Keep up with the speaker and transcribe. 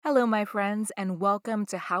Hello, my friends, and welcome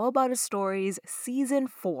to How About a Story's Season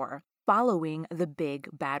 4, Following the Big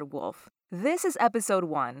Bad Wolf. This is Episode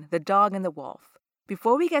 1, The Dog and the Wolf.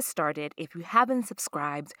 Before we get started, if you haven't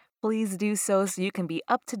subscribed, please do so you can be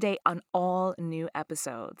up to date on all new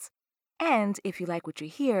episodes. And if you like what you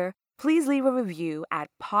hear, please leave a review at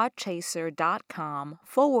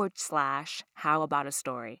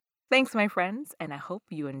podchaser.com/howaboutastory. Thanks, my friends, and I hope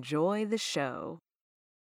you enjoy the show.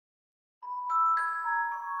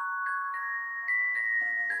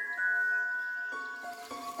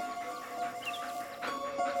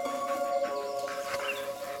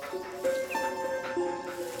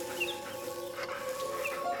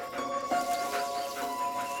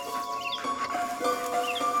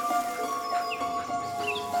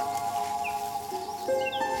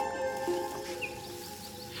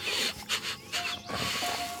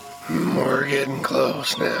 We're getting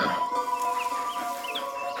close now.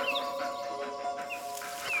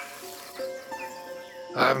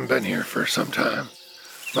 I haven't been here for some time.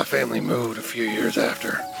 My family moved a few years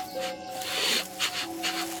after.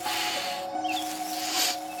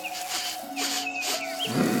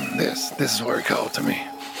 This is where he called to me.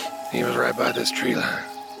 He was right by this tree line.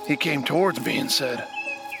 He came towards me and said,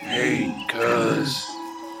 "Hey, cuz,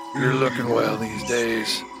 you're looking well these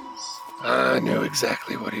days." I knew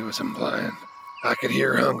exactly what he was implying. I could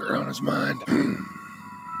hear hunger on his mind.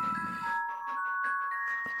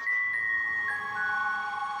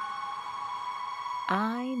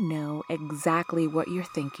 I know exactly what you're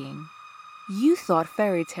thinking. You thought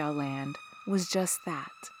Fairy Tale Land was just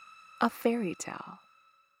that, a fairy tale.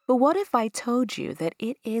 But what if I told you that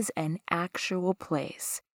it is an actual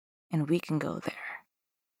place and we can go there?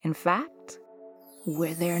 In fact,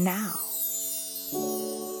 we're there now.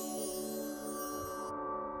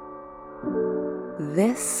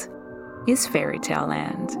 This is Fairy Tale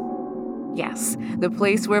Land. Yes, the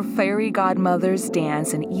place where fairy godmothers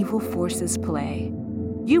dance and evil forces play.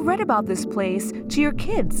 You read about this place to your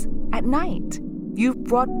kids at night. You've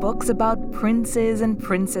brought books about princes and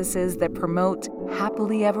princesses that promote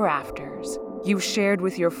happily ever afters. You've shared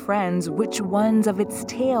with your friends which ones of its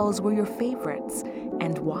tales were your favorites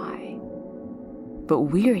and why. But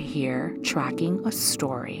we're here tracking a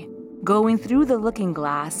story, going through the looking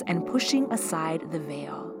glass and pushing aside the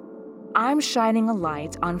veil. I'm shining a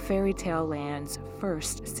light on Fairy Tale Land's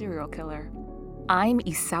first serial killer. I'm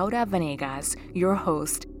Isaura Venegas, your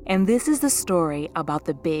host, and this is the story about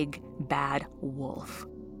the big bad wolf.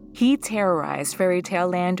 He terrorized Fairy Tale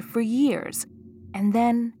Land for years, and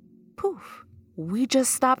then, poof, we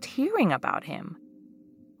just stopped hearing about him.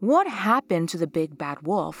 What happened to the big bad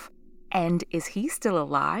wolf, and is he still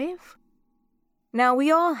alive? Now,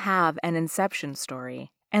 we all have an inception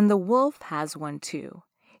story, and the wolf has one too.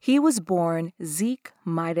 He was born Zeke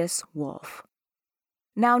Midas Wolf.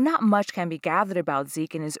 Now, not much can be gathered about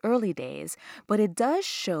Zeke in his early days, but it does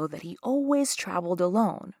show that he always traveled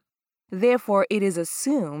alone. Therefore, it is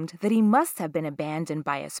assumed that he must have been abandoned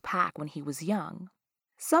by his pack when he was young.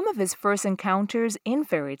 Some of his first encounters in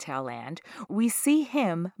Fairy Tale Land, we see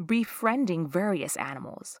him befriending various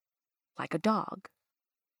animals, like a dog.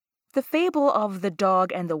 The fable of the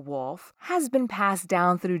dog and the wolf has been passed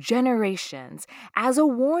down through generations as a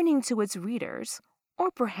warning to its readers, or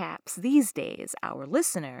perhaps these days our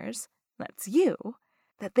listeners, that's you,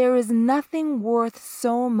 that there is nothing worth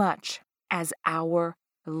so much as our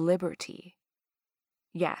liberty.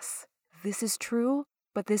 Yes, this is true,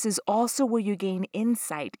 but this is also where you gain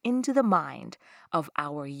insight into the mind of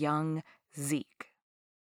our young Zeke.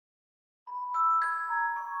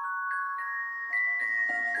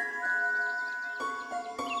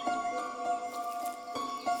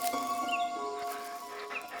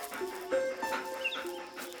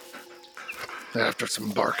 After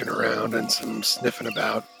some barking around and some sniffing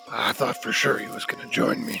about, I thought for sure he was going to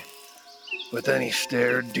join me. But then he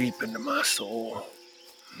stared deep into my soul.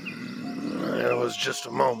 It was just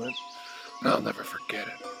a moment. I'll never forget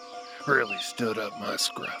it. Really stood up my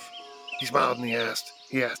scruff. He smiled and he asked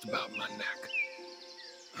about my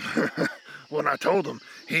neck. When I told him,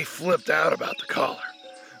 he flipped out about the collar.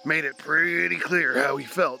 Made it pretty clear how he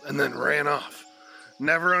felt and then ran off.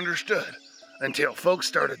 Never understood. Until folks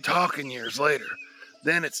started talking years later.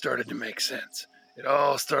 Then it started to make sense. It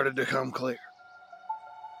all started to come clear.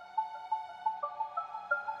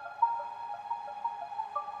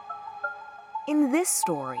 In this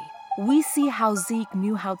story, we see how Zeke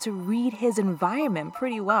knew how to read his environment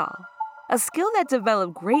pretty well, a skill that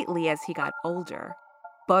developed greatly as he got older,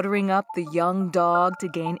 buttering up the young dog to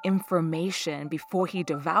gain information before he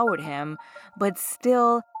devoured him, but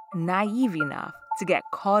still naive enough to get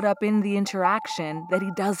caught up in the interaction that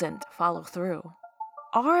he doesn't follow through.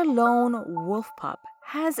 Our lone wolf pup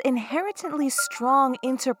has inherently strong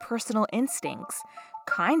interpersonal instincts,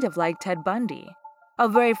 kind of like Ted Bundy, a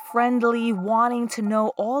very friendly, wanting to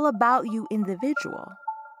know all about you individual.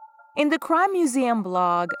 In the Crime Museum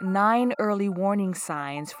blog, 9 Early Warning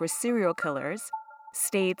Signs for Serial Killers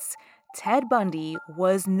states Ted Bundy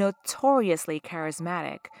was notoriously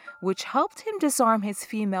charismatic, which helped him disarm his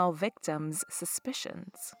female victims'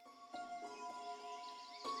 suspicions.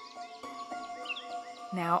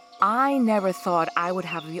 Now, I never thought I would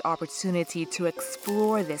have the opportunity to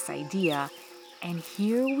explore this idea, and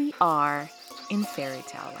here we are in Fairy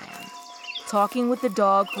Tale Land, talking with the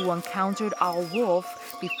dog who encountered our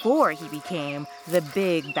wolf before he became the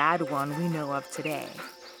big bad one we know of today.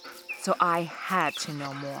 So I had to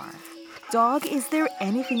know more. Dog, is there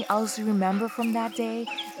anything else you remember from that day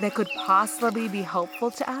that could possibly be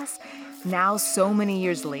helpful to us now so many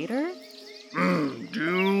years later?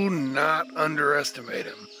 Do not underestimate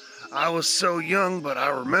him. I was so young, but I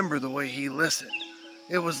remember the way he listened.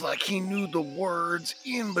 It was like he knew the words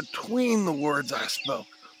in between the words I spoke,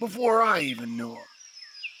 before I even knew him.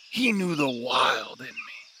 He knew the wild in me.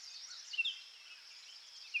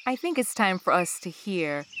 I think it's time for us to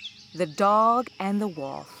hear The Dog and the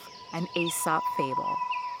Wolf, an Aesop fable.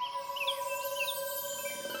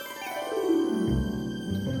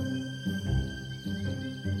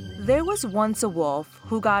 There was once a wolf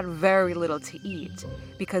who got very little to eat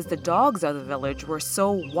because the dogs of the village were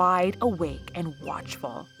so wide awake and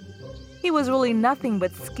watchful. He was really nothing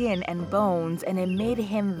but skin and bones, and it made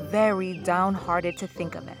him very downhearted to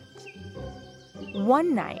think of it.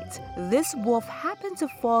 One night, this wolf happened to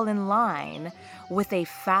fall in line with a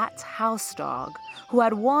fat house dog who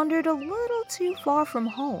had wandered a little too far from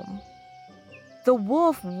home. The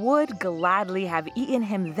wolf would gladly have eaten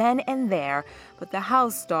him then and there, but the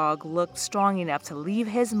house dog looked strong enough to leave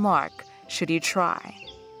his mark should he try.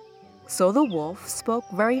 So the wolf spoke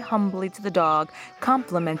very humbly to the dog,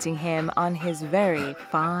 complimenting him on his very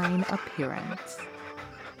fine appearance.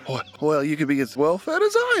 Well, you could be as well fed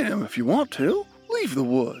as I am if you want to. Leave the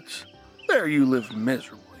woods. There you live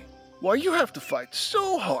miserably. Why, you have to fight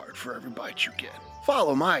so hard for every bite you get.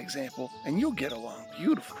 Follow my example, and you'll get along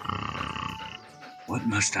beautifully. What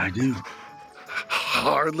must I do?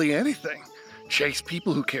 Hardly anything. Chase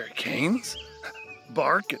people who carry canes,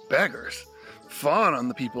 bark at beggars, fawn on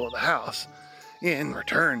the people of the house. In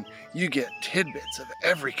return, you get tidbits of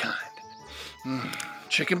every kind.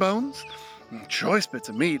 Chicken bones, choice bits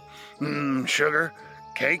of meat, sugar,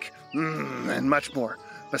 cake, and much more.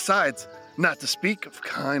 Besides, not to speak of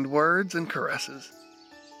kind words and caresses.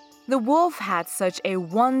 The wolf had such a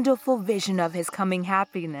wonderful vision of his coming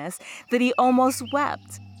happiness that he almost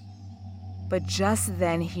wept. But just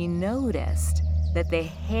then he noticed that the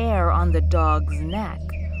hair on the dog's neck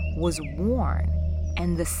was worn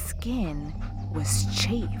and the skin was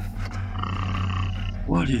chafed.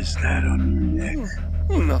 What is that on your neck?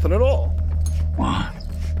 Nothing at all. What?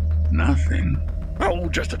 Nothing? Oh,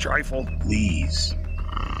 just a trifle. Please,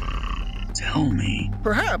 tell me.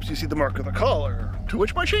 Perhaps you see the mark of the collar, to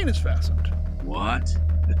which my chain is fastened. What?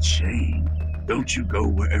 The chain? Don't you go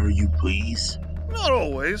wherever you please? Not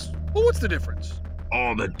always. Well, what's the difference?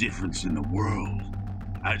 All the difference in the world.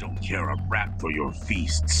 I don't care a rap for your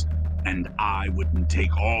feasts, and I wouldn't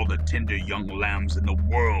take all the tender young lambs in the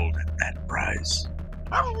world at that price.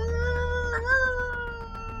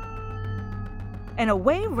 And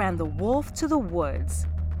away ran the wolf to the woods.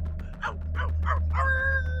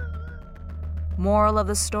 Moral of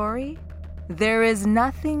the story? There is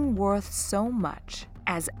nothing worth so much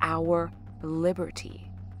as our liberty.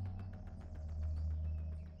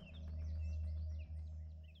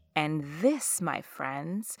 And this, my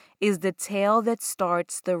friends, is the tale that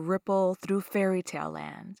starts the ripple through Fairy Tale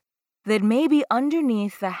Land. That maybe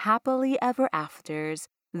underneath the happily ever afters,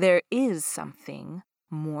 there is something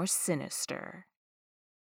more sinister.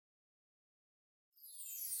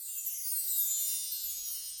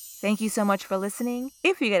 Thank you so much for listening.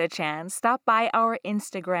 If you get a chance, stop by our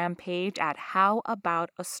Instagram page at How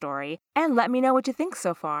About a Story and let me know what you think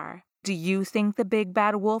so far. Do you think the big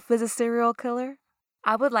bad wolf is a serial killer?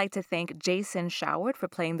 I would like to thank Jason Showard for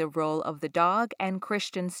playing the role of the dog and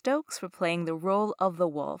Christian Stokes for playing the role of the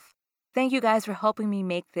wolf. Thank you guys for helping me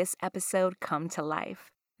make this episode come to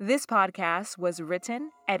life. This podcast was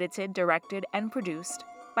written, edited, directed, and produced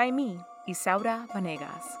by me, Isaura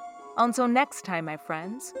Vanegas. Until next time, my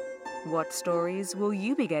friends, what stories will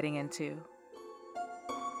you be getting into?